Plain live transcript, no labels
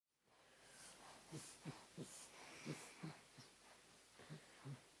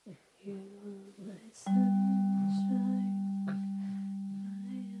You are my sunshine, my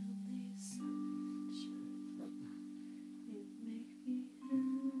only sunshine. You make me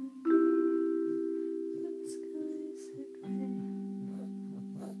happy when skies are grey.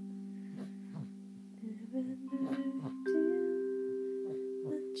 Never knew, dear,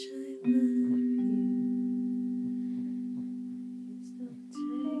 much I love you. Please don't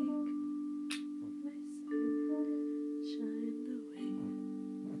take my sunshine away.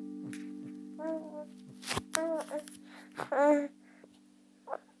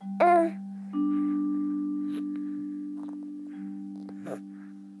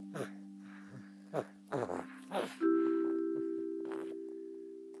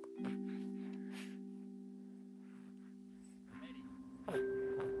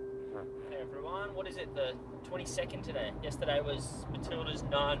 Hey everyone, what is it, the 22nd today? Yesterday was Matilda's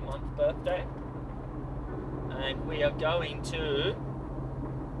 9-month birthday. And we are going to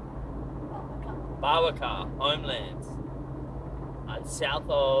Bawakar, Homelands. South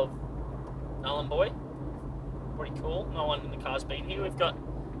of Nullumboy. Pretty cool. No one in the car's been here. We've got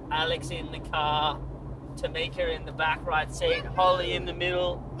Alex in the car, Tamika in the back right seat, Holly in the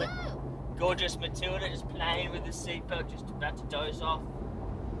middle, gorgeous Matilda just playing with the seatbelt, just about to doze off.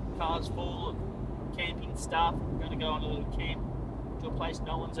 Car's full of camping stuff. We're going to go on a little camp to a place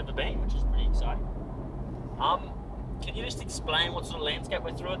no one's ever been, which is pretty exciting. Can you just explain what sort of landscape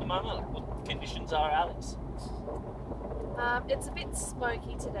we're through at the moment? Like what the conditions are, Alex? It's a bit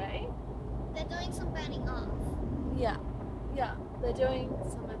smoky today. They're doing some burning off. Yeah, they're doing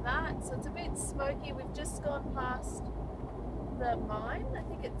some of that. So it's a bit smoky. We've just gone past the mine. I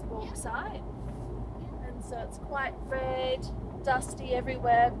think it's bauxite. And so it's quite red, dusty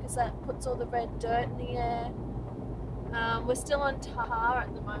everywhere because that puts all the red dirt in the air. We're still on tar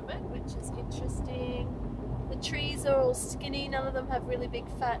at the moment, which is interesting. The trees are all skinny. None of them have really big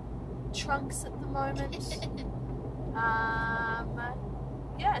fat trunks at the moment.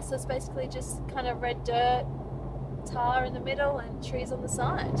 So it's basically just kind of red dirt, tar in the middle, and trees on the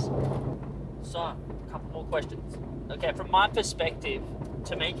side. So, a couple more questions. Okay, from my perspective,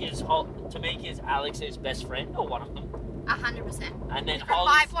 Tamika is Alex's best friend, or one of them. 100%. And then From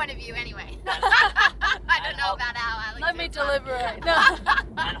my point of view, anyway. I don't know about how Alex. Let me is, deliberate. No.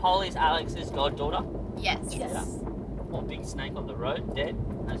 And Holly's Alex's goddaughter. Yes. Yes. Or big snake on the road, dead,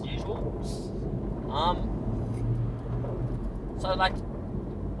 as usual. So like,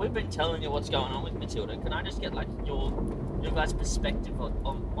 we've been telling you what's going on with Matilda. Can I just get like your guys' perspective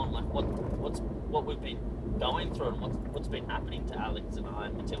on like what we've been going through and what's been happening to Alex and I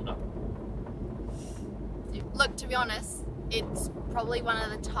and Matilda? Look, to be honest, it's probably one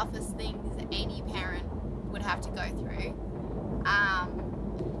of the toughest things any parent would have to go through.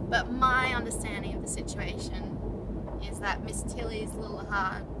 But my understanding of the situation is that Miss Tilly's little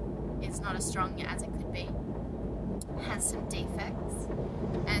heart is not as strong as it could be. Has some defects,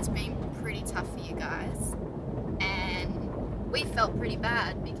 and it's been pretty tough for you guys. And we felt pretty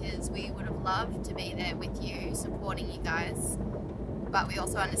bad because we would have loved to be there with you, supporting you guys. But we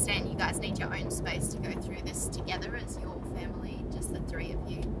also understand you guys need your own space to go through this together as your family, just the three of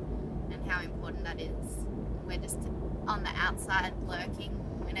you, and how important that is. We're just on the outside lurking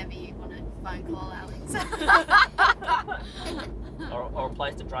whenever you want to phone call Alex. or a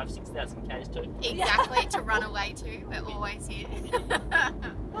place to drive 6,000 k's to. Exactly, to run away to. We're always here.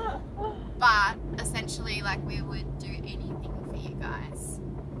 But essentially, like, we would do anything for you guys.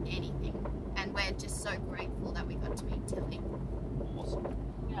 Anything. And we're just so grateful that we got to meet Tilly. Awesome.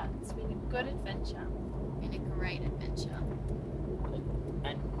 Yeah, it's been a good adventure. Been a great adventure.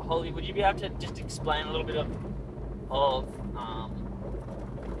 And Holly, would you be able to just explain a little bit of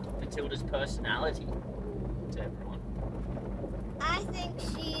Matilda's personality to everyone? I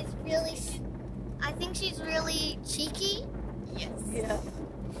think she's really cheeky. Yes. Yeah.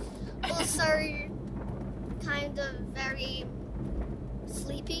 Also, kind of very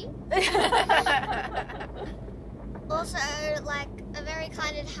sleepy. Also, like a very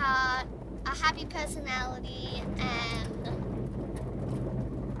kind of heart, a happy personality, and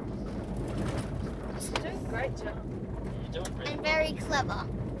You're doing a great job. You're doing pretty and well. very clever.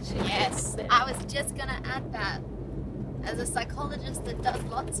 Yes. I was just going to add that. As a psychologist that does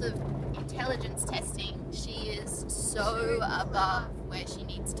lots of intelligence testing, she is so above where she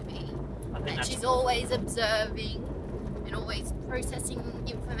needs to be. I think And that's she's always observing and always processing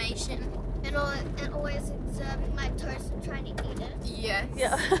information. And always observing my toast and trying to eat it. Yes.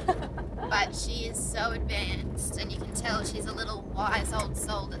 Yeah. But she is so advanced, and you can tell she's a little wise old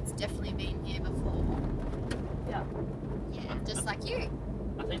soul that's definitely been here before. Yeah. Yeah, just like you.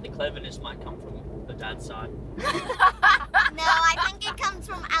 I think the cleverness might come from the dad's side. No, I think it comes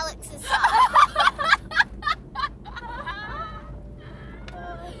from Alex's side.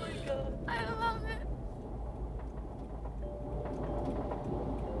 Oh my god. I love it.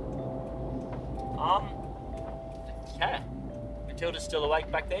 Okay. Matilda's still awake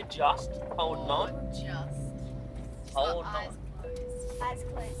back there, just holding on. Just. Hold eyes on. closed. Eyes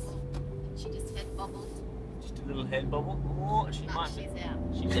closed. She just head bobbled. Just a little head bubble. Oh, she No, might be. she's out.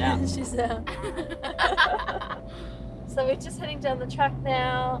 She's out. She's out. So we're just heading down the track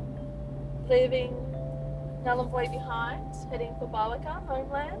now, leaving Nhulunbuy behind, heading for Barwika,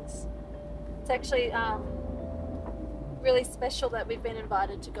 homelands. It's actually really special that we've been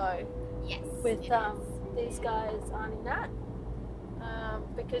invited to go Yes. with it is. these guys, Arnie and Nat.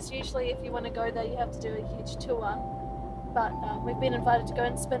 Because usually if you want to go there you have to do a huge tour, but we've been invited to go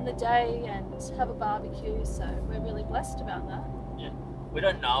and spend the day and have a barbecue, so we're really blessed about that. We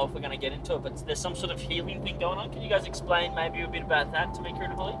don't know if we're going to get into it, but there's some sort of healing thing going on. Can you guys explain maybe a bit about that, Tamika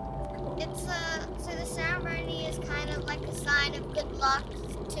and Holly? It's so the ceremony is kind of like a sign of good luck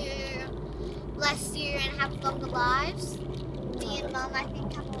to bless you and have longer lives. Me and Mum, I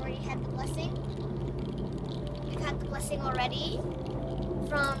think, have already had the blessing. We've had the blessing already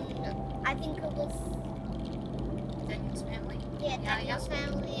from, I think it was, Daniel's family. yeah, Daniel's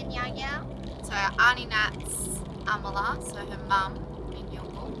family and Yaya. So Arnie Nat's Amala, so her mum in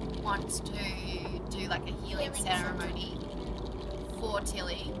Yulbul, wants to do like a healing ceremony for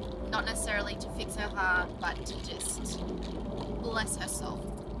Tilly. Not necessarily to fix her heart, but to just bless her soul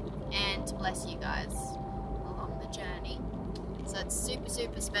and to bless you guys along the journey. So it's super,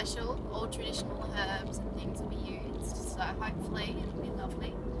 super special. All traditional herbs and things will be used. So hopefully it'll be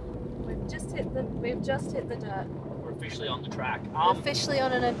lovely. We've just hit the dirt. We're officially on the track. We're officially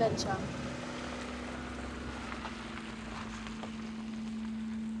on an adventure.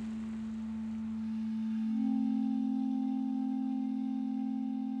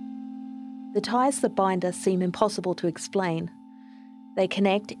 The ties that bind us seem impossible to explain. They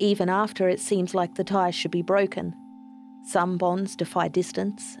connect even after it seems like the ties should be broken. Some bonds defy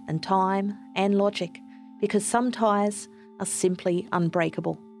distance and time and logic because some ties are simply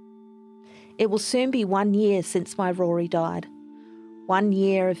unbreakable. It will soon be 1 year since my Rory died. 1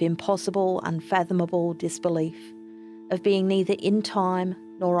 year of impossible, unfathomable disbelief, of being neither in time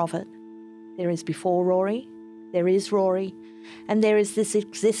nor of it. There is before Rory, there is Rory, and there is this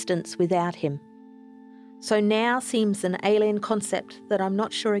existence without him. So now seems an alien concept that I'm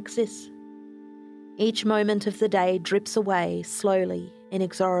not sure exists. Each moment of the day drips away slowly,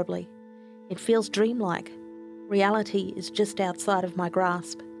 inexorably. It feels dreamlike. Reality is just outside of my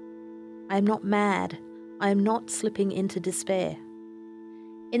grasp. I am not mad. I am not slipping into despair.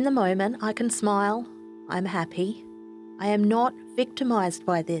 In the moment, I can smile. I'm happy. I am not victimised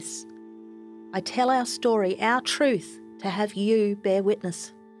by this. I tell our story, our truth, to have you bear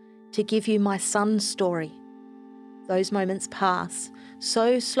witness, to give you my son's story. Those moments pass,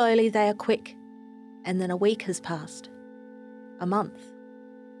 so slowly they are quick, and then a week has passed, a month,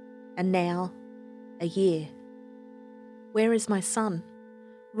 and now a year. Where is my son?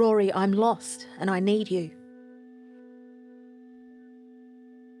 Rory, I'm lost, and I need you.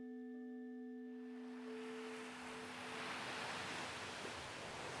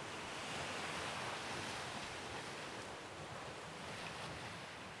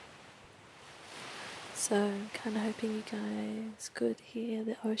 So I'm kind of hoping you guys could hear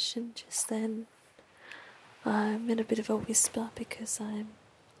the ocean just then. I'm in a bit of a whisper because I'm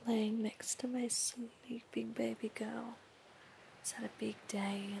laying next to my sleeping baby girl. It's had a big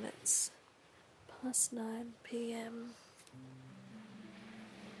day and it's past 9 p.m.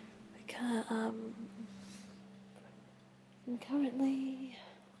 I'm currently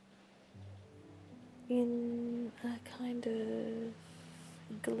in a kind of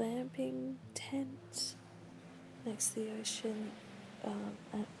glamping tent next to the ocean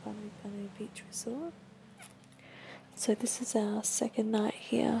at Bunny Beach Resort. So this is our second night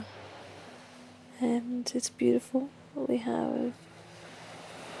here and it's beautiful. We have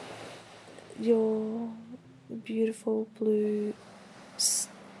your beautiful blue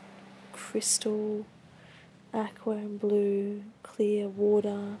crystal aqua and blue clear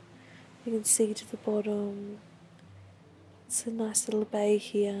water. You can see to the bottom. It's a nice little bay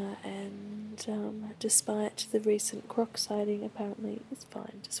here, and despite the recent croc sighting, apparently it's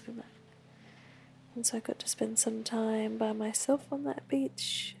fine to swim at. And so I got to spend some time by myself on that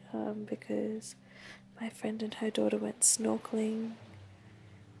beach because my friend and her daughter went snorkeling,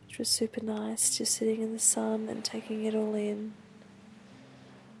 which was super nice, just sitting in the sun and taking it all in.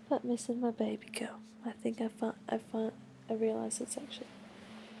 But missing my baby girl. I think I realise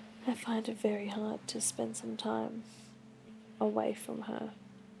I find it very hard to spend some time away from her.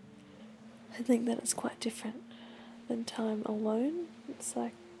 I think that it's quite different than time alone. It's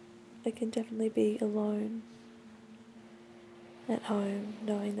like I can definitely be alone at home,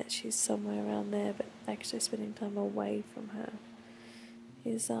 knowing that she's somewhere around there, but actually spending time away from her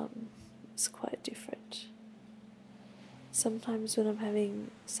is quite different. Sometimes when I'm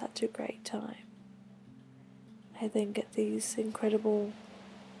having such a great time, I then get these incredible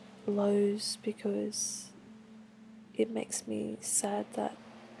lows because it makes me sad that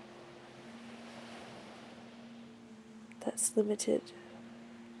that's limited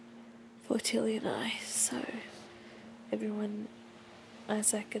for Tilly and I. So everyone,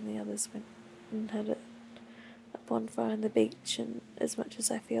 Isaac and the others, went and had a bonfire on the beach, and as much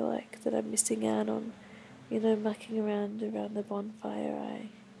as I feel like that I'm missing out on, mucking around the bonfire, I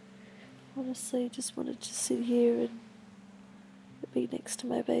honestly just wanted to sit here and be next to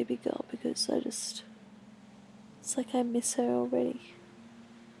my baby girl because it's like I miss her already.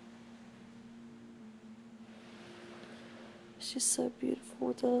 She's so beautiful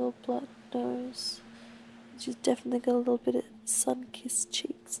with a little blood nose. She's definitely got a little bit of sun-kissed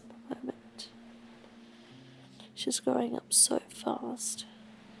cheeks at the moment. She's growing up so fast.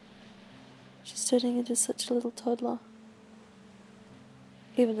 She's turning into such a little toddler.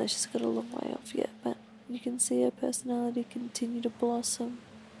 Even though she's got a long way off yet, but you can see her personality continue to blossom.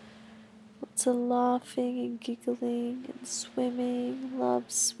 Lots of laughing and giggling and swimming,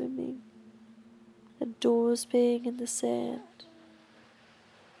 loves swimming, adores being in the sand.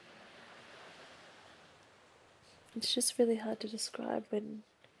 It's just really hard to describe when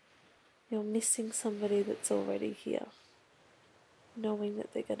you're missing somebody that's already here, knowing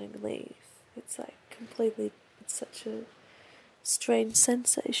that they're going to leave. It's like completely, it's such a strange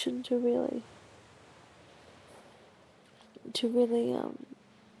sensation to really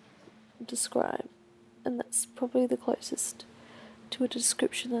describe, and that's probably the closest to a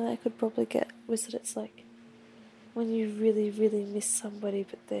description that I could probably get, was that it's like when you really, really miss somebody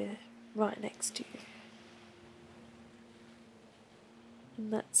but they're right next to you.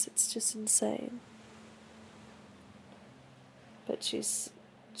 And it's just insane. But she's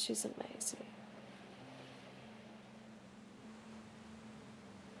amazing.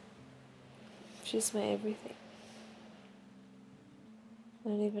 She's my everything. I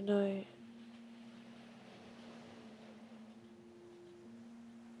don't even know.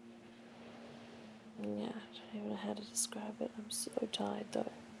 Yeah, I don't even know how to describe it. I'm so tired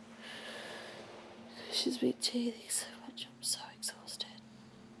though. She's been teething so much. I'm so exhausted.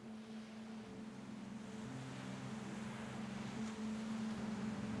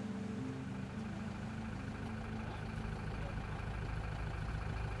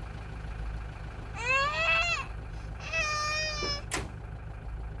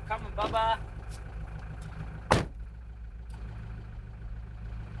 Come on, Bubba.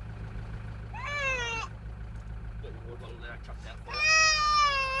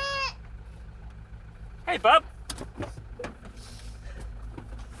 Hey, bub.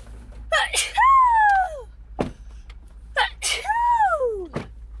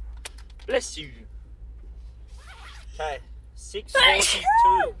 Bless you. Okay,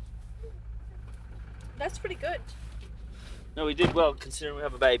 6:42. That's pretty good. No, we did well considering we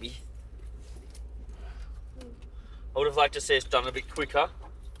have a baby. I would have liked to see us done a bit quicker.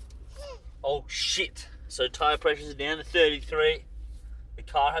 Oh shit. So tyre pressures are down to 33. The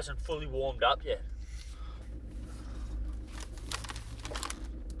car hasn't fully warmed up yet.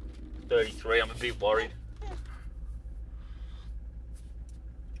 33, I'm a bit worried.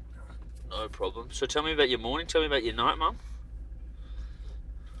 No problem. So tell me about your morning, tell me about your night, Mum.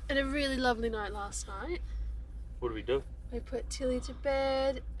 And a really lovely night last night. What do we do? We put Tilly to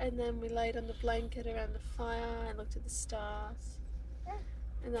bed, and then we laid on the blanket around the fire and looked at the stars.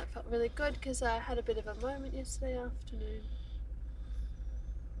 And that felt really good because I had a bit of a moment yesterday afternoon.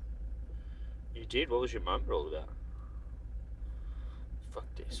 You did? What was your moment all about? Fuck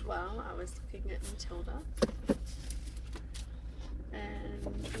this. Well, I was looking at Matilda,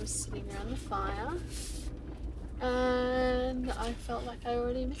 and I was sitting around the fire, and I felt like I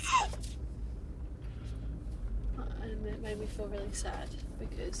already missed her. And it made me feel really sad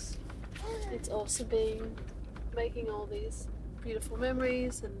because it's also making all these beautiful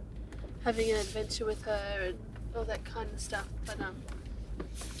memories and having an adventure with her and all that kind of stuff. But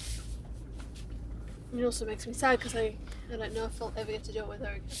it also makes me sad because I don't know if I'll ever get to do it with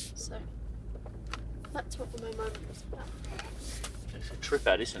her again. So that's what my moment was about. It's a trip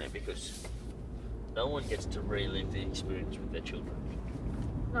out, isn't it? Because no one gets to relive the experience with their children.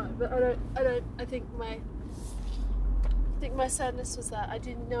 No, but I think my sadness was that I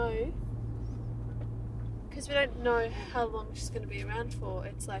didn't know because we don't know how long she's going to be around for.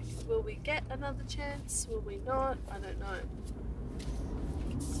 It's like, will we get another chance? Will we not? I don't know.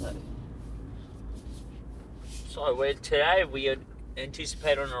 So today we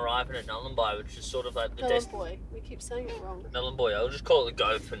anticipate on arriving at Nullarbor, which is sort of like the Nullarbor. We keep saying it wrong. Nullarbor. I'll just call it the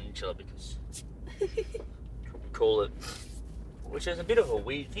Go Peninsula because we call it, which is a bit of a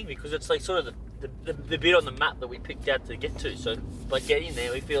weird thing because it's like sort of the bit on the map that we picked out to get to. So by getting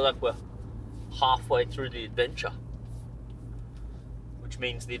there, we feel like we're halfway through the adventure, which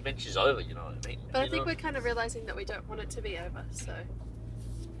means the adventure's over. You know what I mean? But I think we're kind of realizing that we don't want it to be over. So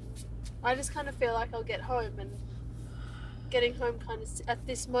I just kind of feel like I'll get home, and getting home kind of at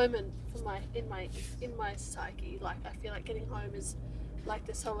this moment for in my psyche, like I feel like getting home is like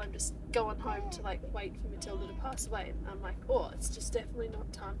this whole I'm just going home to like wait for Matilda to pass away, and I'm like, oh, it's just definitely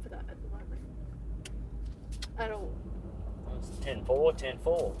not time for that at the moment at all. It's 10:04,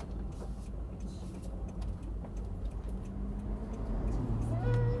 10:04.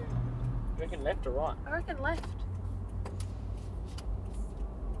 You reckon left or right? I reckon left.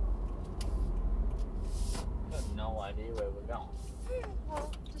 I have no idea where we're going.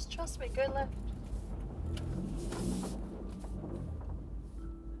 Well, just trust me, go left.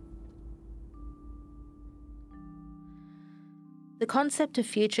 The concept of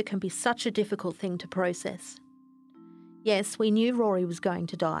future can be such a difficult thing to process. Yes, we knew Rory was going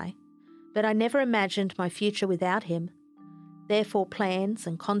to die, but I never imagined my future without him. Therefore, plans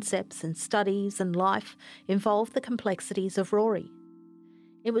and concepts and studies and life involved the complexities of Rory.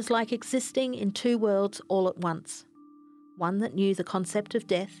 It was like existing in two worlds all at once. One that knew the concept of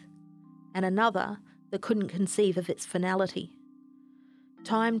death, and another that couldn't conceive of its finality.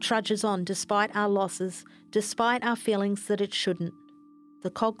 Time trudges on despite our losses, despite our feelings that it shouldn't.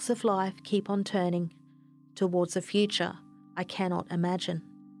 The cogs of life keep on turning towards a future I cannot imagine.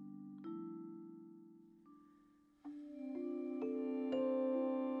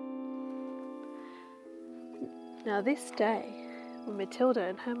 Now this day, when Matilda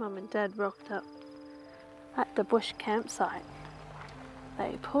and her mum and dad rocked up at the bush campsite,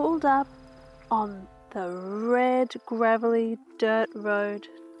 they pulled up on the red gravelly dirt road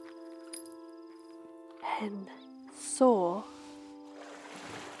and saw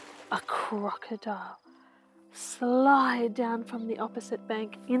a crocodile slide down from the opposite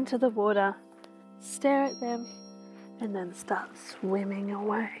bank into the water, stare at them, and then start swimming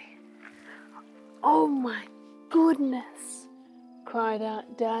away. "Oh my goodness," cried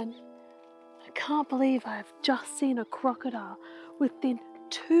out Dad. "I can't believe I've just seen a crocodile within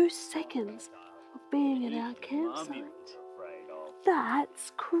 2 seconds of being at our campsite.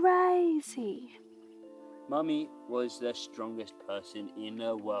 That's crazy." Mummy was the strongest person in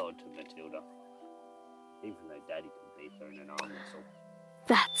the world to Matilda, even though Daddy could beat her in an arm wrestle.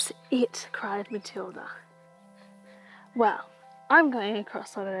 "That's it," cried Matilda. "Well, I'm going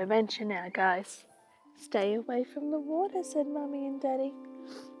across on an adventure now, guys." "Stay away from the water," said Mummy and Daddy.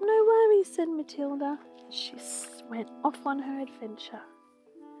 "No worries," said Matilda. She went off on her adventure.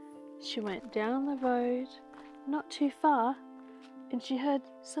 She went down the road, not too far, and she heard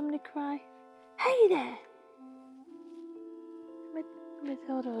somebody cry, "Hey there!"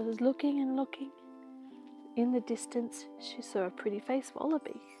 Matilda was looking and looking. In the distance, she saw a pretty faced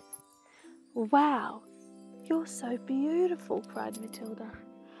wallaby. "Wow, you're so beautiful," cried Matilda.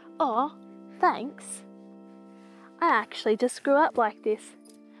 "Oh, thanks. I actually just grew up like this.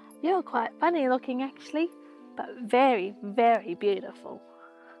 You're quite funny looking actually, but very, very beautiful."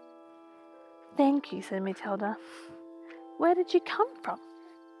 "Thank you," said Matilda. "Where did you come from?"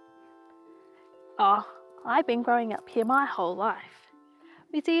 "Oh, I've been growing up here my whole life.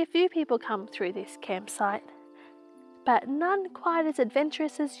 We see a few people come through this campsite, but none quite as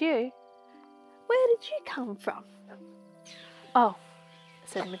adventurous as you. Where did you come from?" "Oh,"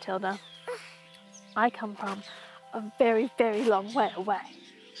 said Matilda, "I come from a very, very long way away.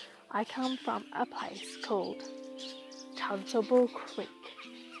 I come from a place called Tunstable Creek.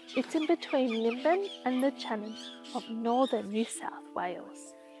 It's in between Nimbin and the Channon of northern New South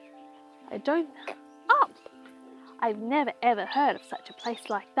Wales. I've never ever heard of such a place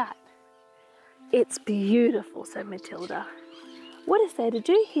like that." "It's beautiful," said Matilda. "What is there to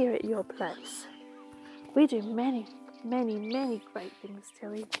do here at your place?" "We do many, many, many great things,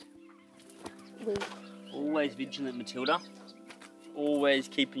 Tilly. Always vigilant, Matilda. Always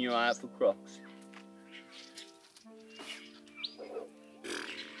keeping your eye out for crocs.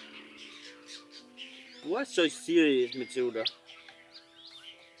 Why so serious, Matilda?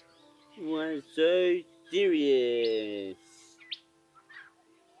 Why so serious?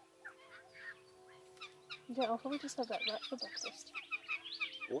 Yeah, I'll probably just have that right for breakfast."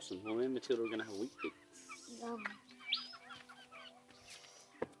 Awesome. Well, me and Matilda are going to have Weet-Bix.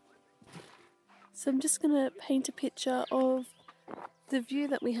 So I'm just going to paint a picture of the view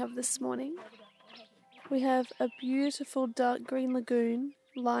that we have this morning. We have a beautiful dark green lagoon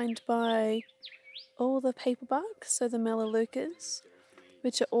lined by all the paperbark, so the melaleucas,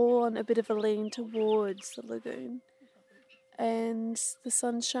 which are all on a bit of a lean towards the lagoon. And the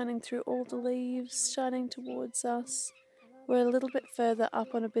sun's shining through all the leaves, shining towards us. We're a little bit further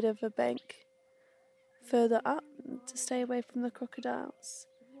up on a bit of a bank, further up to stay away from the crocodiles.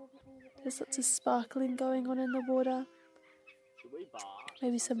 There's lots of sparkling going on in the water.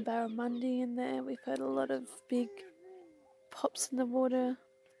 Maybe some barramundi in there. We've heard a lot of big pops in the water.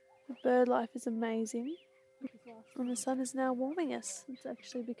 The bird life is amazing. And the sun is now warming us. It's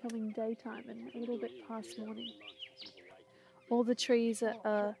actually becoming daytime and a little bit past morning. All the trees are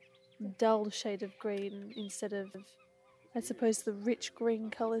a dull shade of green instead of, I suppose, the rich green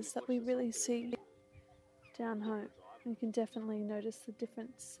colours that we really see down home. You can definitely notice the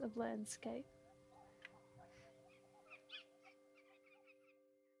difference of landscape.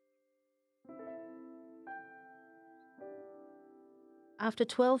 After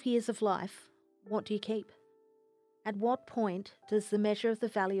 12 years of life, what do you keep? At what point does the measure of the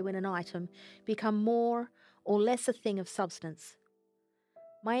value in an item become more or less a thing of substance?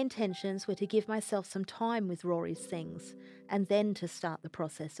 My intentions were to give myself some time with Rory's things and then to start the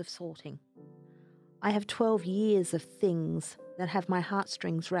process of sorting. I have 12 years of things that have my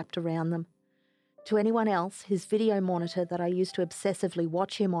heartstrings wrapped around them. To anyone else, his video monitor that I used to obsessively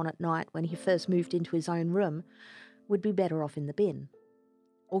watch him on at night when he first moved into his own room would be better off in the bin,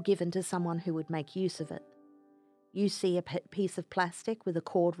 or given to someone who would make use of it. You see a piece of plastic with a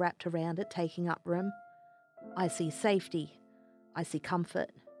cord wrapped around it taking up room. I see safety. I see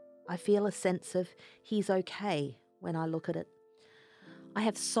comfort. I feel a sense of he's okay when I look at it. I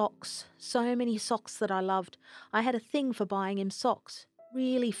have socks, so many socks that I loved. I had a thing for buying him socks,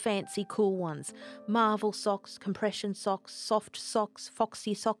 really fancy cool ones. Marvel socks, compression socks, soft socks,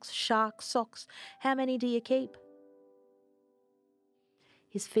 foxy socks, shark socks. How many do you keep?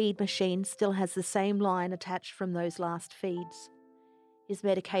 His feed machine still has the same line attached from those last feeds. His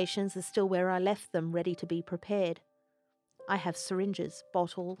medications are still where I left them, ready to be prepared. I have syringes,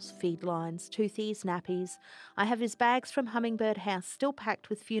 bottles, feed lines, toothies, nappies. I have his bags from Hummingbird House still packed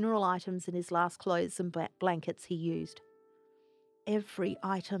with funeral items and his last clothes and blankets he used. Every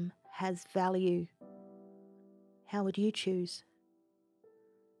item has value. How would you choose?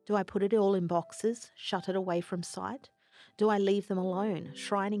 Do I put it all in boxes, shut it away from sight? Do I leave them alone,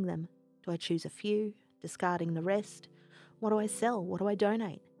 shrining them? Do I choose a few, discarding the rest? What do I sell? What do I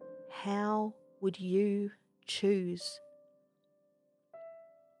donate? How would you choose?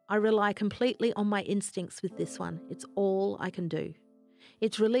 I rely completely on my instincts with this one. It's all I can do.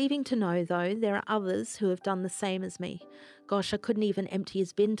 It's relieving to know, though, there are others who have done the same as me. Gosh, I couldn't even empty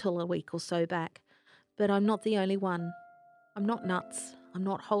his bin till a week or so back. But I'm not the only one. I'm not nuts. I'm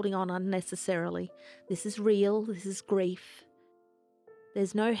not holding on unnecessarily. This is real. This is grief.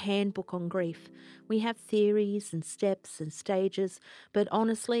 There's no handbook on grief. We have theories and steps and stages, but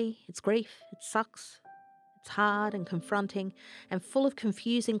honestly, it's grief. It sucks. It's hard and confronting and full of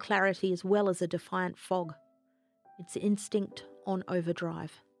confusing clarity as well as a defiant fog. It's instinct on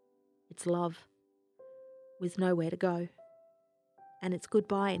overdrive. It's love with nowhere to go. And it's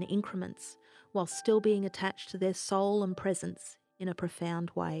goodbye in increments while still being attached to their soul and presence in a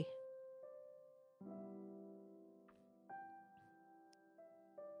profound way.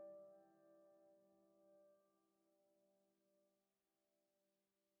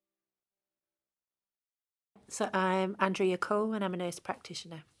 So I'm Andrea Cole and I'm a nurse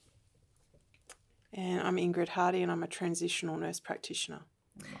practitioner. And I'm Ingrid Hardy and I'm a transitional nurse practitioner.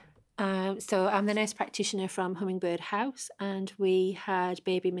 So I'm the nurse practitioner from Hummingbird House, and we had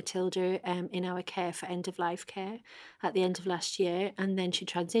baby Matilda in our care for end-of-life care at the end of last year, and then she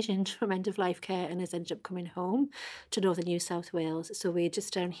transitioned from end-of-life care and has ended up coming home to northern New South Wales. So we're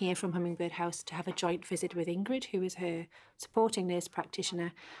just down here from Hummingbird House to have a joint visit with Ingrid, who is her supporting nurse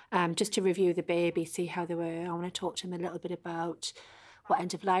practitioner, just to review the baby, see how they were. I want to talk to them a little bit about what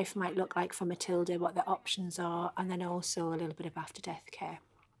end-of-life might look like for Matilda, what the options are, and then also a little bit of after-death care.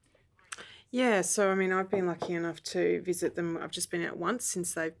 Yeah, so I mean, I've been lucky enough to visit them. I've just been out once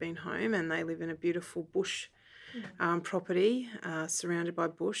since they've been home, and they live in a beautiful bush property surrounded by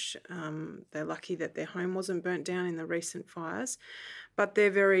bush. They're lucky that their home wasn't burnt down in the recent fires, but they're a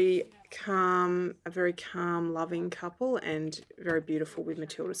very calm, loving couple and very beautiful with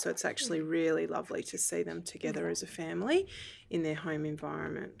Matilda. So it's actually really lovely to see them together as a family in their home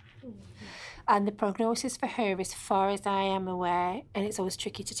environment. And the prognosis for her, as far as I am aware, and it's always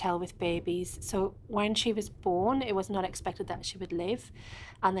tricky to tell with babies. So when she was born, it was not expected that she would live.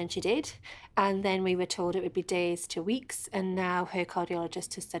 And then she did. And then we were told it would be days to weeks. And now her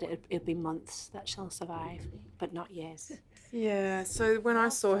cardiologist has said it would be months that she'll survive, but not years. Yeah, so when I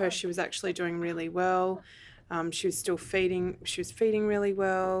saw her, she was actually doing really well. She was still feeding. She was feeding really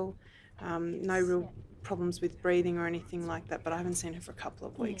well. No real problems with breathing or anything like that, but I haven't seen her for a couple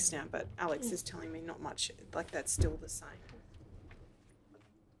of weeks now. But Alex is telling me not much, like that's still the same.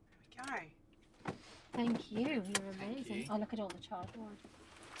 There we go. Thank you. You're amazing. Oh, look at all the cardboard.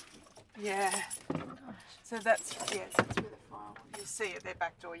 Yeah. So that's through the file. You'll see at their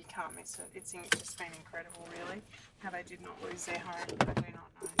back door. You can't miss it. It's just been incredible, really, how they did not lose their home. I do not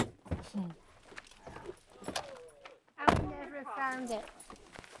know. I would never have found it.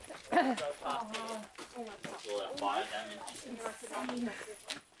 All that fire damage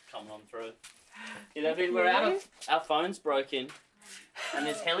coming on through. Yeah, we're out of our phone's broken, and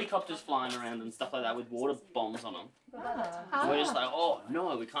there's helicopters flying around and stuff like that with water bombs on them. We're just like, oh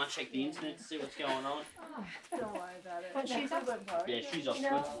no, we can't check the internet to see what's going on. Don't worry about it. What, shoes off? Yeah, shoes off.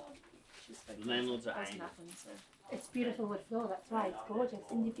 Good. The landlords are hanging. It's beautiful wood floor, that's why it's gorgeous.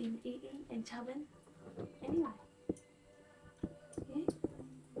 And you've been eating and chubbing? Anyway. Yeah?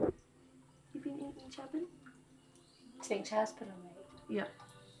 You've been eating and chubbing? I think she has put on weight. Yeah.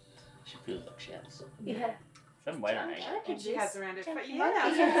 She feels like she has. Yeah. She hasn't weighed on it. And she has around her face.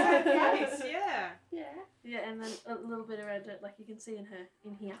 Yeah. Yeah. Yeah. Yeah, and then a little bit around it, like you can see in here,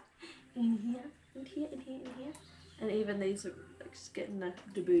 in here, in here, in here, in here, in here. And even these are like just getting the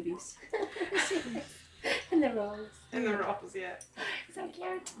boobies. And the rolls. And the rolls, yeah. So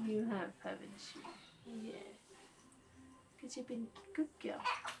cute. You have, haven't you? Yeah. Because you've been a good girl.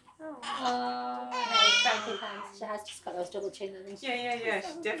 Oh, hey, cranky pants. She has just got those double chin, I think. Yeah.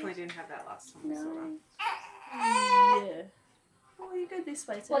 She definitely didn't have that last time. No. Yeah. Oh, you go this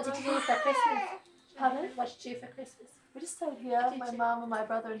way. So What did you do for Christmas? Pardon? What did you do for Christmas? We just stayed here. Did My you? mum and my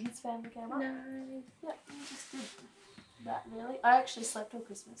brother and his family came up. No. Yeah, we just did that really. I actually slept all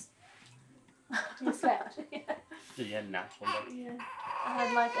Christmas. You slept? Yeah. So you had a nap one day? Yeah. I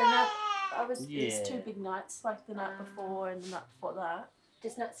had like a nap. It Yeah. was 2 big nights, like the night before and the night before that.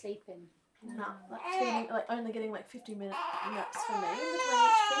 Just not sleeping? No, like only getting like 50-minute naps for me in between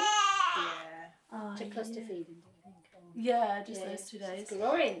each feed. Yeah. Oh, To cluster feeding, do you think? Or... Yeah, just those 2 days. It's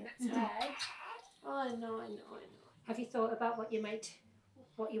growing, that's right. Oh, I know. Have you thought about what you want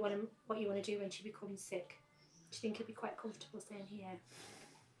to do when she becomes sick? Do you think it'd be quite comfortable staying here?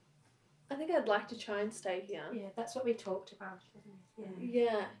 I think I'd like to try and stay here. Yeah, that's what we talked about, wasn't it?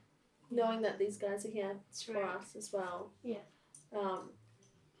 Yeah. Knowing that these guys are here for right. us as well. Yeah.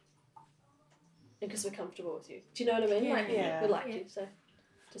 Because we're comfortable with you. Do you know what I mean? Yeah. Like, Yeah. we like you, so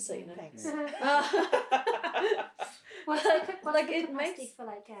just so you know. Thanks. What's Like, the it capacity makes for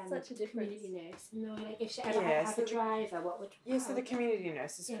like such a difference. community nurse? No, like if she ever Yeah, had to have so a driver, what would? Yeah, so the community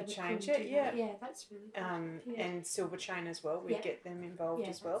nurses could would change come it, do yeah. that. Yeah, that's really good. Yeah. And Silver Chain as well, we Yeah. get them involved Yeah,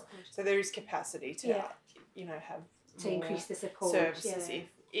 as well. that's good. So there is capacity to, Yeah. have To more increase the support. services yeah. if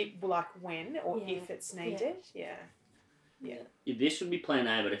it, like when or Yeah. if it's needed, yeah. Yeah, this would be plan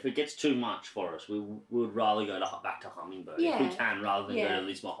A, but if it gets too much for us, we would rather go back to Hummingbird if we Yeah. can, rather than Yeah. go to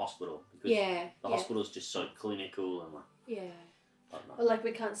Lismore Hospital, because Yeah. the hospital's just so clinical and like. Yeah. I don't know. Or like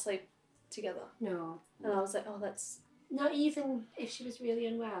we can't sleep together. No. And I was like, oh, that's... Not even if she was really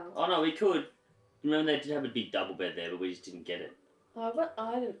unwell. Oh no, we could. Remember they did have a big double bed there, but we just didn't get it.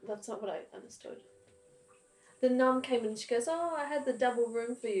 That's not what I understood. The nun came in and she goes, oh, I had the double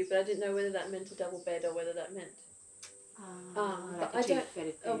room for you, but I didn't know whether that meant a double bed or whether that meant... Like but I don't...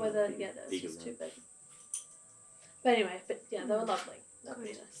 Or whether, that was Bigger just room. too big. But anyway, they were lovely.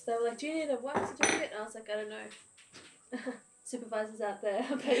 Lovely. Nice. They were like, do you need a work certificate? And I was like, I don't know. Supervisors out there,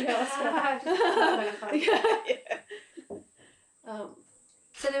 I bet you ask her. Yeah.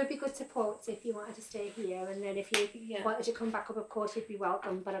 So there would be good support if you wanted to stay here, and then if you wanted to come back up, of course, you'd be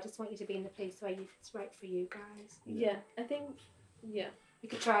welcome. But I just want you to be in the place where it's right for you guys. Yeah, I think, yeah. You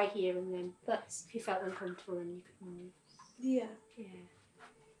could try here, and then That's, if you felt uncomfortable, then you could move. yeah. Yeah.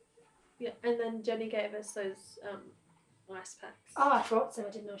 Yeah, and then Jenny gave us those ice packs. Oh, I thought so. I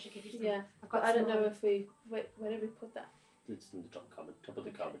didn't know she'd give you some. Yeah, I've but got I don't some know on. if we... Wait, where did we put that? It's in the top of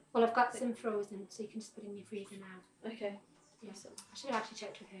the cupboard. Well, I've got some frozen, so you can just put in your freezer now. Okay. Yeah. Awesome. I should have actually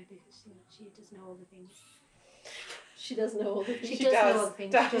checked with her because she does know all the things. She does know all the things. She does know all the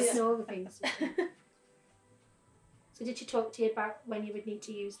things. She does. does know all the things. So did she talk to you about when you would need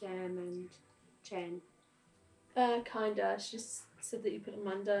to use them and Jen? Kinda. She just said that you put them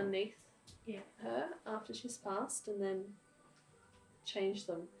underneath Yeah. her after she's passed and then change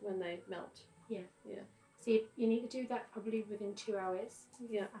them when they melt. Yeah. Yeah. So you need to do that probably within 2 hours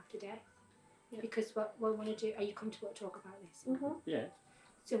after death. Yeah. Because what we want to do, are you comfortable to talk about this? Mm-hmm. Yeah.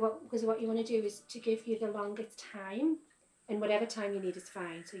 So what you want to do is to give you the longest time, and whatever time you need is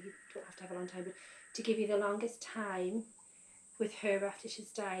fine, so you don't have to have a long time, but to give you the longest time with her after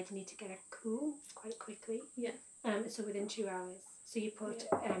she's died, you need to get her cool quite quickly. Yeah. So within 2 hours. So you put,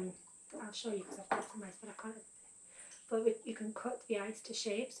 I'll show you because I've got some ice, but I can't. But you can cut the ice to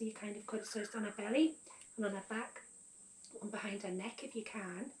shape, so you kind of cut it so it's on her belly and on her back and behind her neck if you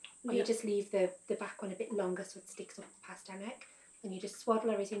can. Or you just leave the back one a bit longer so it sticks up past her neck. And you just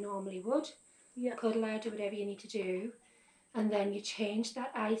swaddle her as you normally would. Yeah. Cuddle her, do whatever you need to do. And then you change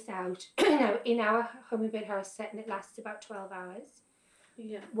that ice out. Now, in our hummingbird house setting, it lasts about 12 hours.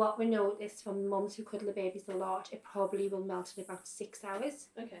 Yeah. What we noticed from mums who cuddle the babies a lot, it probably will melt in about 6 hours.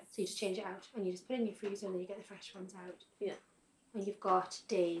 Okay. So you just change it out and you just put it in your freezer and then you get the fresh ones out. Yeah. And you've got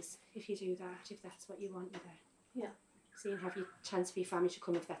days if you do that, if that's what you want with her. Yeah. So you have your chance for your family to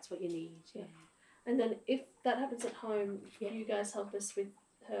come if that's what you need. Yeah. And then if that happens at home, you guys help us with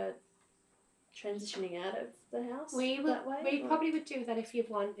her transitioning out of the house that way? We probably would do that if you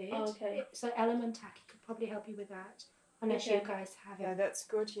wanted. Oh, okay. So Ellen and Taki could probably help you with that. Unless you guys have it. Yeah, that's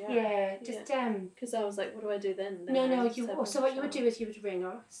good, yeah. Yeah, just because I was like, what do I do then? No, so what you would do is you would ring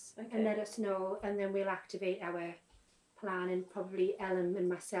us and let us know, and then we'll activate our plan, and probably Ellen and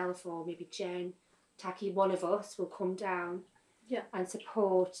myself, or maybe Jen, Taki, one of us will come down and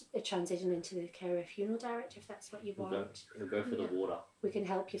support a transition into the care of a funeral director if that's what you want. We'll go for the water. We can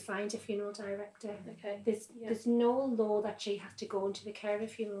help you find a funeral director. Okay. There's no law that she has to go into the care of a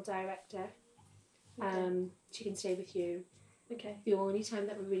funeral director. Okay. She can stay with you. Okay. The only time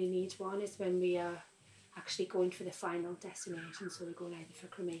that we really need one is when we are actually going for the final destination, so we're going either for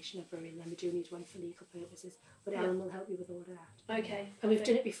cremation or burial, and we do need one for legal purposes. But Ellen will help you with all of that. Okay. And we've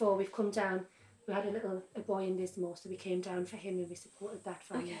done it before. We've come down. We had a boy in Lismore, so we came down for him and we supported that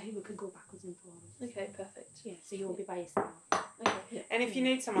family. Okay. We can go backwards and forwards. Okay, perfect. Yeah, so you won't be by yourself. Okay. Yeah. And if you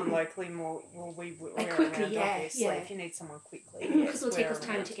need someone locally more, we're quickly, around, obviously. If you need someone quickly, because it'll take us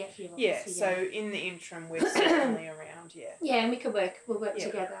time to get here. Yeah, so in the interim, we're certainly around. Yeah. Yeah, and we'll work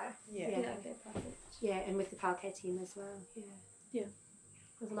together. Yeah. Okay, perfect. Yeah, and with the Palcare team as well. Yeah. Yeah.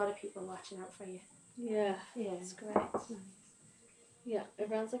 There's a lot of people watching out for you. Yeah. Yeah. It's great. It's nice. Yeah,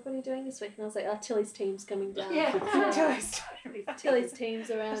 everyone's like, what are you doing this week? And I was like, Tilly's team's coming down. Yeah, Tilly's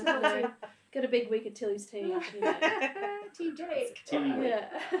team's around. You know, got a big week at Tilly's team. You know. Team Drake. Yeah.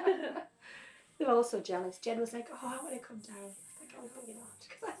 They were also jealous. Jen was like, oh, I want to come down. I was like, oh, maybe not,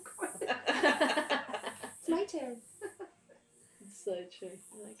 because I'm going. It's my turn. It's so true.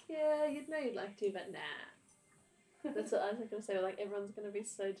 You're like, yeah, you'd know you'd like to, but nah. That's what I was going to say. Like, everyone's going to be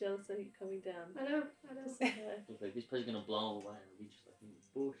so jealous of you coming down. I know. Like, this place is going to blow away and we'll be just like in the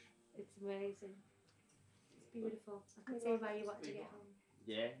bush. It's amazing. It's beautiful. I could say why you want to get home.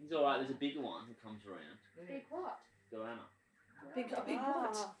 Yeah, he's alright. There's a bigger one who comes around. Big what? Goanna. Big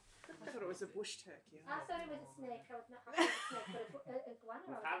what? I thought it was a bush turkey. I thought it was a snake. I was not a snake, but a iguana.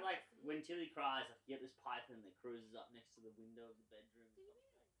 We've had, like, when Tilly cries, I get this python that cruises up next to the window of the bedroom.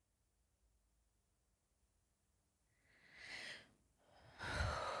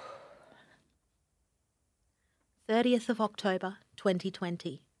 30th of October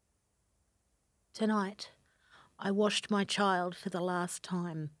 2020. Tonight, I washed my child for the last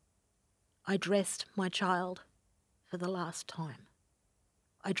time. I dressed my child for the last time.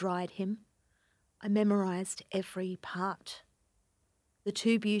 I dried him. I memorised every part. The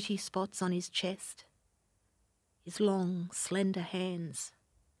 2 beauty spots on his chest, his long, slender hands,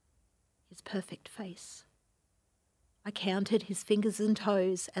 his perfect face. I counted his fingers and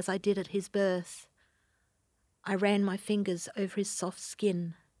toes as I did at his birth. I ran my fingers over his soft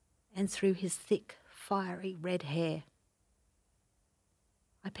skin and through his thick, fiery red hair.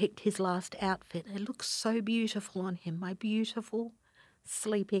 I picked his last outfit. It looked so beautiful on him, my beautiful,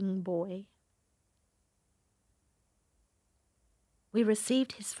 sleeping boy. We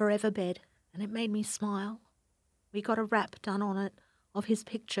received his forever bed, and it made me smile. We got a wrap done on it of his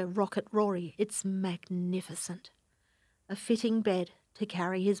picture, Rocket Rory. It's magnificent. A fitting bed to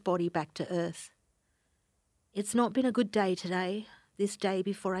carry his body back to Earth. It's not been a good day today, this day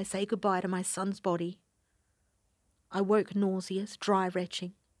before I say goodbye to my son's body. I woke nauseous, dry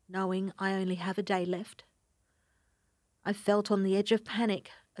retching, knowing I only have a day left. I felt on the edge of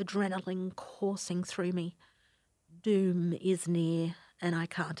panic, adrenaline coursing through me. Doom is near, and I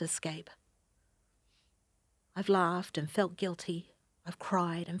can't escape. I've laughed and felt guilty. I've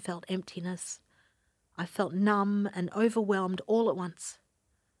cried and felt emptiness. I felt numb and overwhelmed all at once.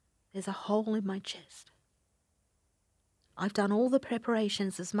 There's a hole in my chest. I've done all the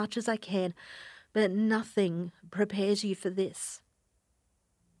preparations as much as I can, but nothing prepares you for this.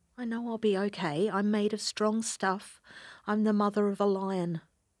 I know I'll be okay. I'm made of strong stuff. I'm the mother of a lion.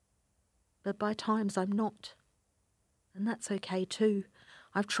 But by times I'm not. And that's okay too.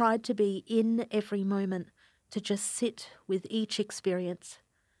 I've tried to be in every moment, to just sit with each experience.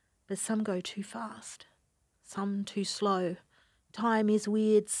 But some go too fast, some too slow. Time is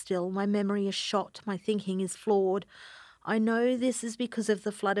weird still. My memory is shot. My thinking is flawed. I know this is because of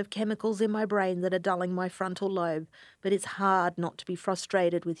the flood of chemicals in my brain that are dulling my frontal lobe, but it's hard not to be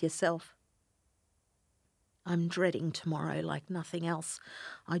frustrated with yourself. I'm dreading tomorrow like nothing else.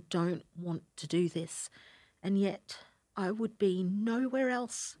 I don't want to do this, and yet I would be nowhere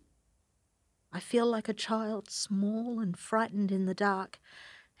else. I feel like a child, small and frightened in the dark.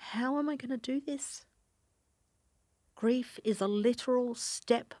 How am I going to do this? Grief is a literal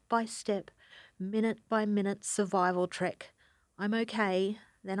step-by-step, minute-by-minute survival trek. I'm okay,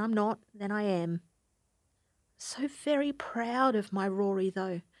 then I'm not, then I am. So very proud of my Rory,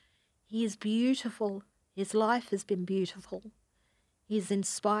 though. He is beautiful. His life has been beautiful. He's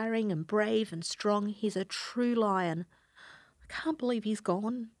inspiring and brave and strong. He's a true lion. I can't believe he's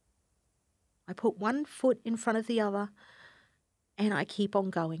gone. I put one foot in front of the other, and I keep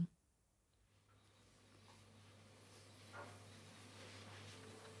on going.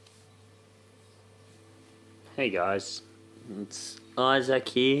 Hey guys, it's Isaac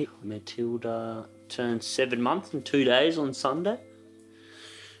here. Matilda turned 7 months and 2 days on Sunday.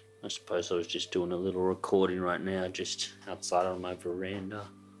 I suppose I was just doing a little recording right now, just outside on my veranda.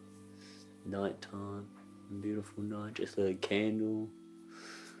 Nighttime, beautiful night, just lit a candle.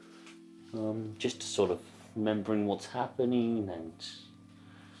 Just sort of remembering what's happening, and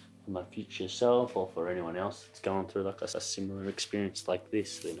for my future self or for anyone else that's going through like a similar experience like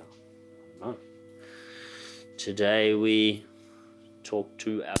this, you know, I don't know. Today we talked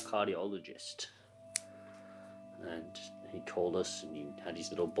to our cardiologist, and he called us and he had his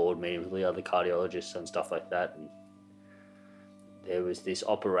little board meeting with the other cardiologists and stuff like that, and there was this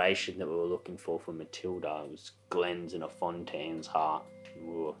operation that we were looking for Matilda. It was Glenn's and a Fontaine's heart.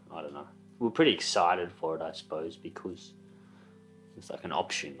 We were pretty excited for it, I suppose, because it's like an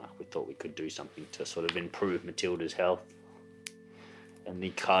option. Like, we thought we could do something to sort of improve Matilda's health. And the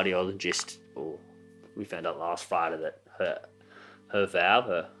cardiologist, we found out last Friday that her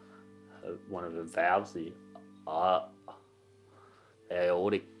valve, one of her valves, the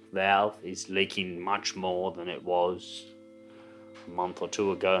aortic valve, is leaking much more than it was a month or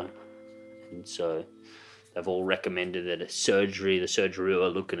two ago. And so they've all recommended that the surgery we were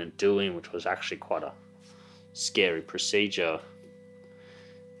looking at doing, which was actually quite a scary procedure,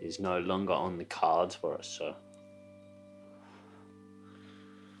 is no longer on the cards for us. So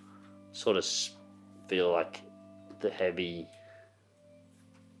sort of feel like the heavy,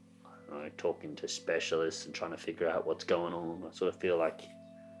 I don't know, talking to specialists and trying to figure out what's going on, I sort of feel like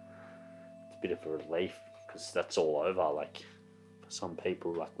it's a bit of a relief, because that's all over. Like, for some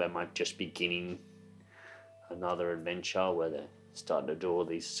people, like, they might just be beginning another adventure where they're starting to do all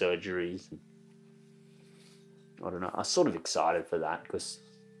these surgeries. And I don't know, I'm sort of excited for that, because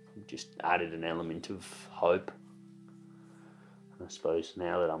it just added an element of hope. And I suppose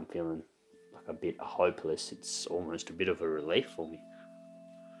now that I'm feeling like a bit hopeless, it's almost a bit of a relief for me.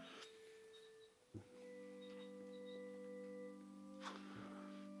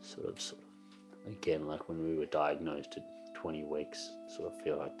 Sort of, again, like when we were diagnosed at 20 weeks, sort of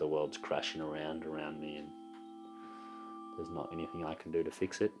feel like the world's crashing around me, and there's not anything I can do to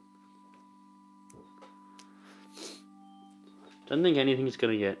fix it. Don't think anything's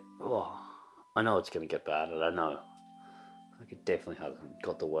going to get, I know it's going to get bad, and I know. Like, it definitely hasn't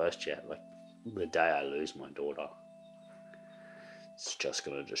got the worst yet. Like, the day I lose my daughter, it's just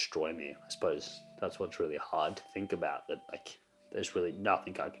going to destroy me. I suppose that's what's really hard to think about, that, like, there's really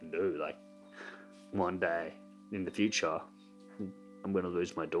nothing I can do. Like, one day in the future, I'm going to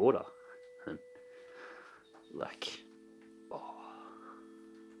lose my daughter. And, like,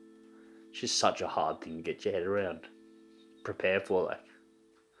 it's just such a hard thing to get your head around. Prepare for, like,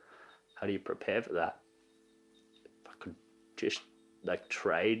 how do you prepare for that? If I could just, like,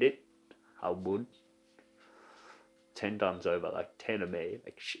 trade it, I would. 10 times over, like, 10 of me,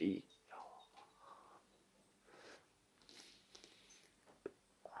 like, she...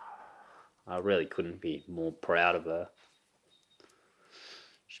 I really couldn't be more proud of her.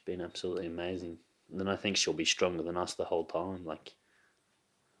 She's been absolutely amazing. And then I think she'll be stronger than us the whole time. Like,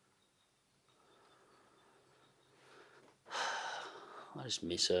 I just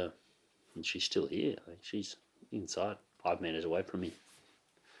miss her. And she's still here. Like, she's inside, 5 meters away from me.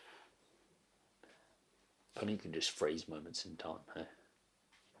 Funny you can just freeze moments in time, hey?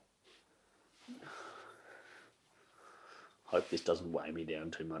 Hope this doesn't weigh me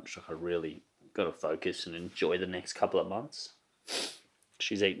down too much. Like, I really got to focus and enjoy the next couple of months.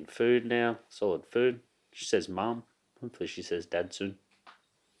 She's eating food now, solid food. She says mum. Hopefully she says dad soon.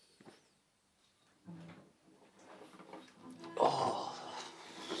 Oh.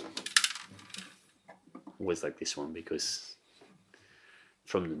 Always like this one because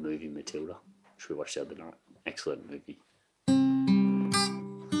from the movie Matilda, which we watched the other night. Excellent movie.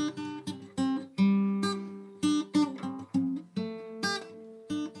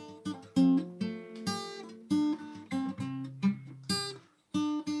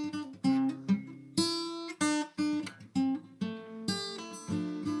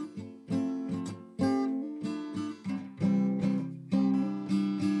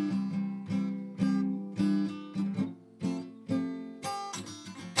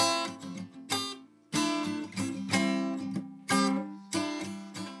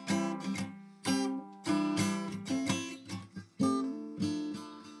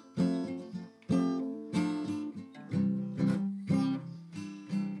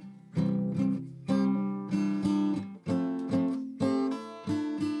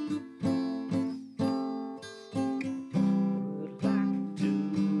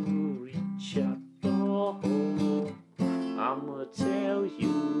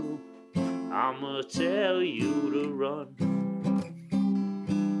 I'ma tell you to run.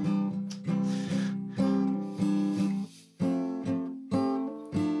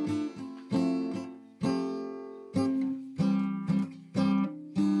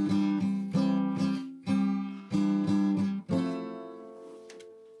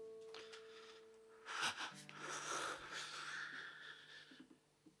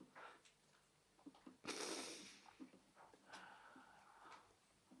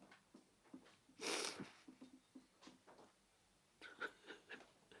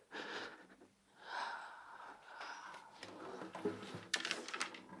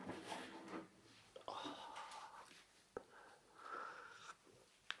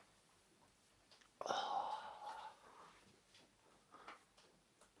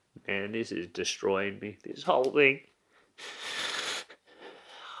 Man, this is destroying me, this whole thing.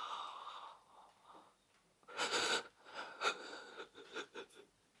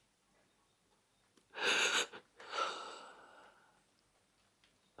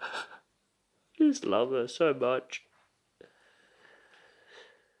 I just love her so much.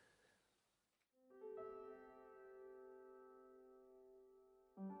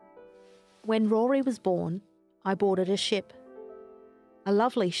 When Rory was born, I boarded a ship. A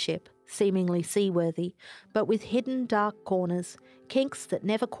lovely ship, seemingly seaworthy, but with hidden dark corners, kinks that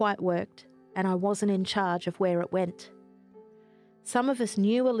never quite worked, and I wasn't in charge of where it went. Some of us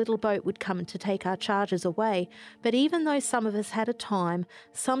knew a little boat would come to take our charges away, but even though some of us had a time,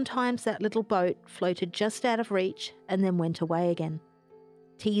 sometimes that little boat floated just out of reach and then went away again,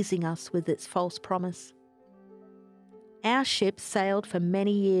 teasing us with its false promise. Our ship sailed for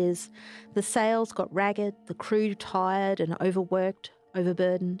many years. The sails got ragged, the crew tired and overworked,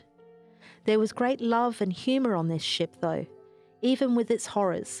 overburdened. There was great love and humour on this ship, though. Even with its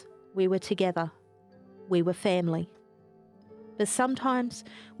horrors, we were together. We were family. But sometimes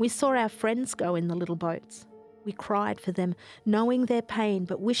we saw our friends go in the little boats. We cried for them, knowing their pain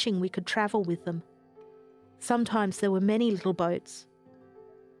but wishing we could travel with them. Sometimes there were many little boats.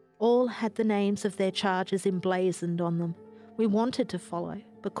 All had the names of their charges emblazoned on them. We wanted to follow,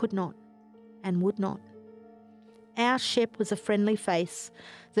 but could not, and would not. Our ship was a friendly face,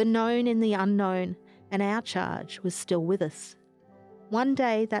 the known in the unknown, and our charge was still with us. One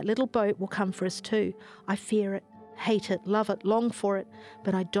day that little boat will come for us too. I fear it, hate it, love it, long for it,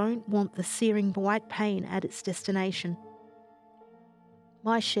 but I don't want the searing white pain at its destination.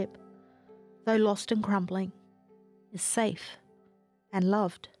 My ship, though lost and crumbling, is safe and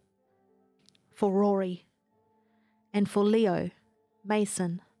loved. For Rory, and for Leo,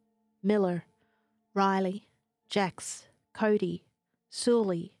 Mason, Miller, Riley, Jax, Cody,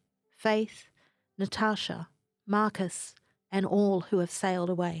 Sully, Faith, Natasha, Marcus, and all who have sailed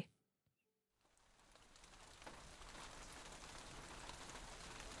away.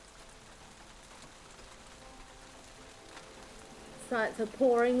 So it's a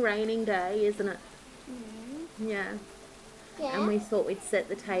pouring, raining day, isn't it? Mm-hmm. Yeah. Yeah. And we thought we'd set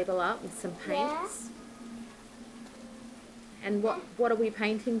the table up with some paints. Yeah. And what are we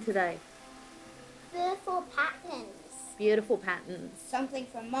painting today? Beautiful patterns. Beautiful patterns. Something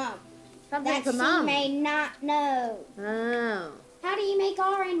for Mum. Something for Mum. That she may not know. Oh. How do you make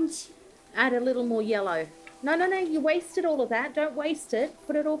orange? Add a little more yellow. No, you wasted all of that. Don't waste it.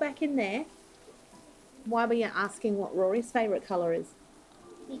 Put it all back in there. Why were you asking what Rory's favourite colour is?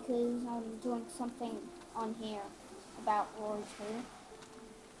 Because I'm doing something on here about Rory too.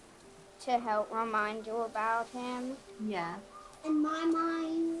 To help remind you about him. Yeah. In my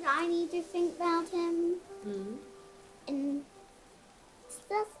mind, I need to think about him. Mm. And it's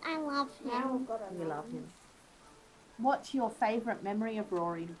just, I love him. You love him. What's your favourite memory of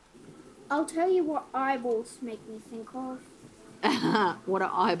Rory? I'll tell you what eyeballs make me think of. What do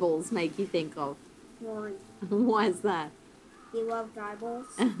eyeballs make you think of? Rory. Why is that? He loved eyeballs.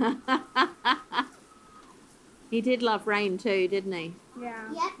 He did love rain too, didn't he?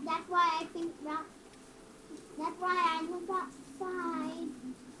 Yeah. Yep, that's why I think about. That's why I look outside.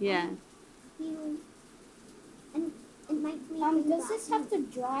 Yeah. And it makes me. Does this have to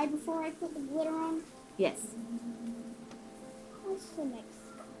dry before I put the glitter on? Yes. What's the next?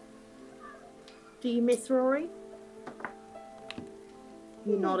 Do you miss Rory?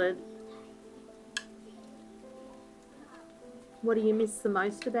 You nodded. What do you miss the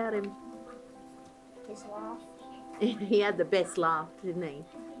most about him? His laugh. He had the best laugh, didn't he?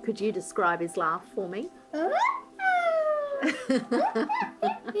 Could you describe his laugh for me?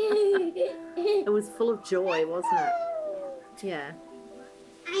 It was full of joy, wasn't it? Yeah.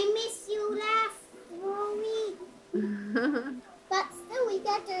 I miss you laugh, Rory. But still we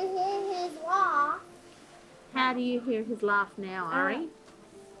get to hear his laugh. How do you hear his laugh now, Ari?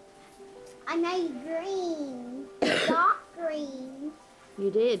 I made green. Dark green. You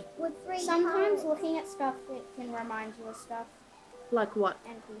did? With three Sometimes looking at stuff, it can remind you of stuff. Like what?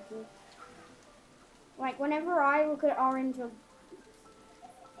 And people. Like whenever I look at orange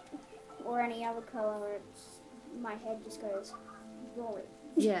or any other colour, my head just goes, Rory.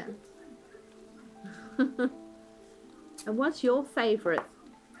 Yeah. And what's your favourite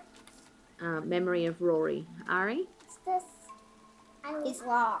memory of Rory, Ari? It's this. His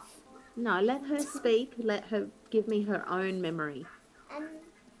laugh. No, let her speak. Let her give me her own memory. And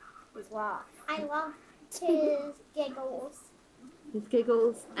his laugh. I love his giggles. His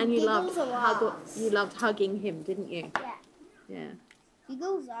giggles, and you loved laughs. you loved hugging him, didn't you? Yeah. Yeah.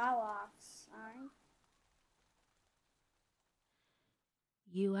 Giggles are laughs. Sorry.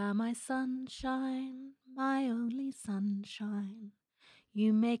 You are my sunshine, my only sunshine.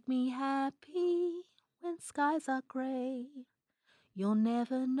 You make me happy when skies are grey. You'll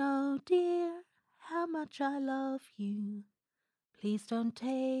never know, dear, how much I love you. Please don't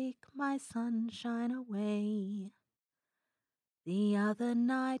take my sunshine away. The other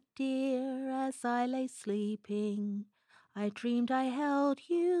night, dear, as I lay sleeping, I dreamed I held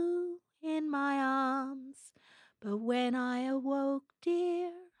you in my arms. But when I awoke,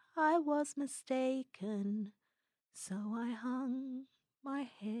 dear, I was mistaken. So I hung my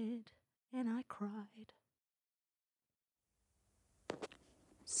head and I cried.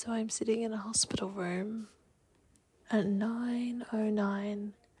 So I'm sitting in a hospital room at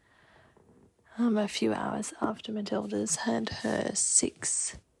 9:09, a few hours after Matilda's had her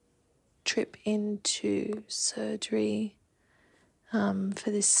 6th trip into surgery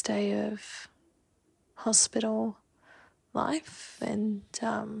for this stay of hospital life, and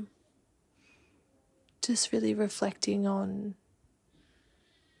just really reflecting on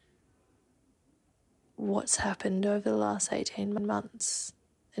what's happened over the last 18 months,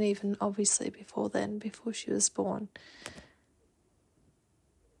 and even obviously before then, before she was born.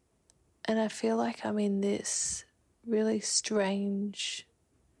 And I feel like I'm in this really strange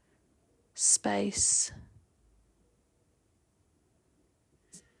space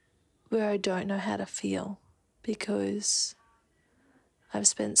where I don't know how to feel, because I've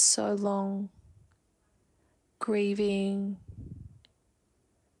spent so long grieving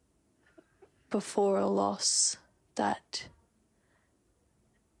before a loss that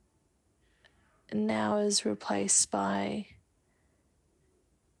now is replaced by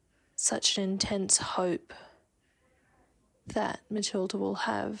such an intense hope that Matilda will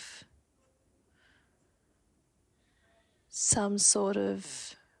have some sort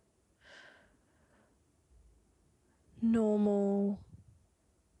of normal,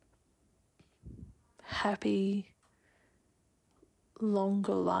 happy,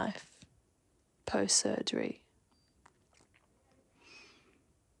 longer life post-surgery.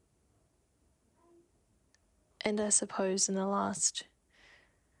 And I suppose in the last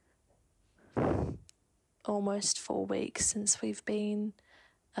almost 4 weeks since we've been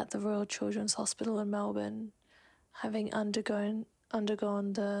at the Royal Children's Hospital in Melbourne, having undergone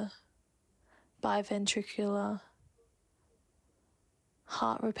the biventricular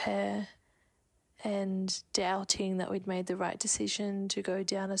heart repair and doubting that we'd made the right decision to go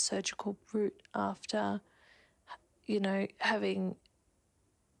down a surgical route after, having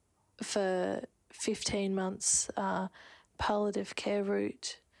for 15 months palliative care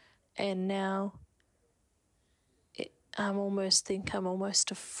route, and now I'm almost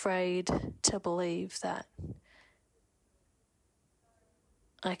afraid to believe that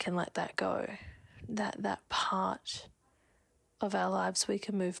I can let that go, that part of our lives we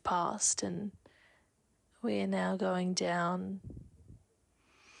can move past, and we are now going down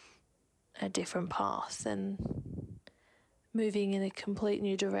a different path and moving in a complete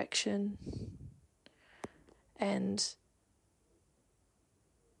new direction. And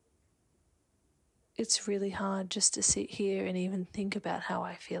it's really hard just to sit here and even think about how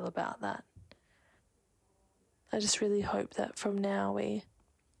I feel about that. I just really hope that from now we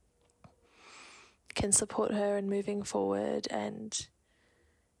can support her in moving forward and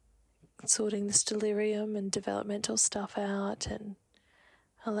sorting this delirium and developmental stuff out and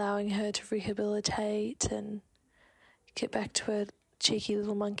allowing her to rehabilitate and get back to her cheeky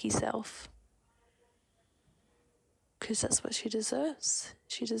little monkey self. Because that's what she deserves.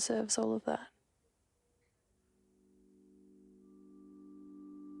 She deserves all of that.